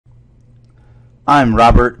I'm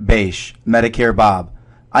Robert Bache, Medicare Bob.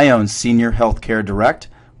 I own Senior Healthcare Direct.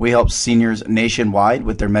 We help seniors nationwide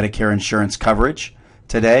with their Medicare insurance coverage.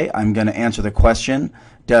 Today, I'm going to answer the question,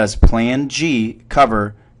 does Plan G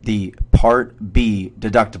cover the Part B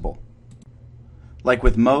deductible? Like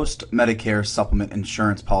with most Medicare supplement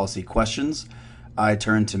insurance policy questions, I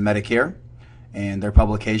turn to Medicare and their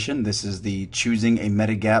publication. This is the Choosing a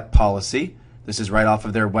Medigap Policy. This is right off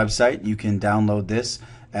of their website. You can download this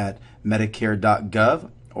at medicare.gov,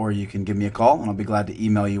 or you can give me a call and I'll be glad to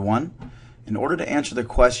email you one. In order to answer the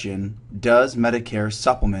question, does Medicare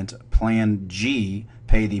Supplement Plan G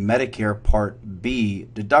pay the Medicare Part B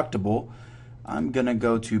deductible, I'm going to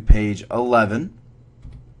go to page 11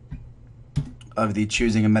 of the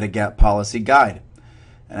Choosing a Medigap Policy Guide.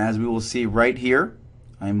 And as we will see right here,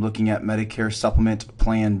 I'm looking at Medicare Supplement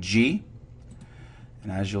Plan G.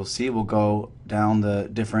 And as you'll see, we'll go down the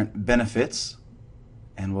different benefits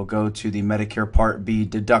and we'll go to the Medicare Part B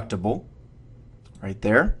deductible right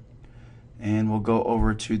there. And we'll go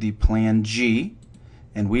over to the Plan G,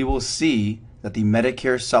 and we will see that the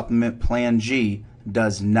Medicare Supplement Plan G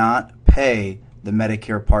does not pay the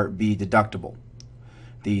Medicare Part B deductible.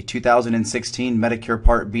 The 2016 Medicare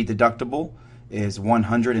Part B deductible is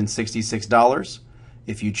 $166.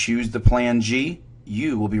 If you choose the Plan G,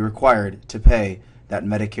 you will be required to pay that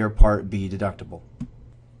Medicare Part B deductible.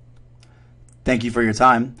 Thank you for your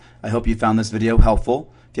time. I hope you found this video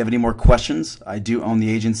helpful. If you have any more questions, I do own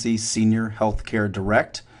the agency Senior Healthcare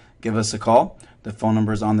Direct. Give us a call. The phone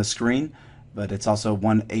number is on the screen, but it's also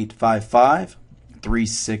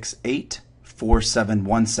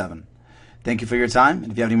 1-855-368-4717. Thank you for your time,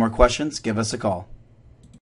 and if you have any more questions, give us a call.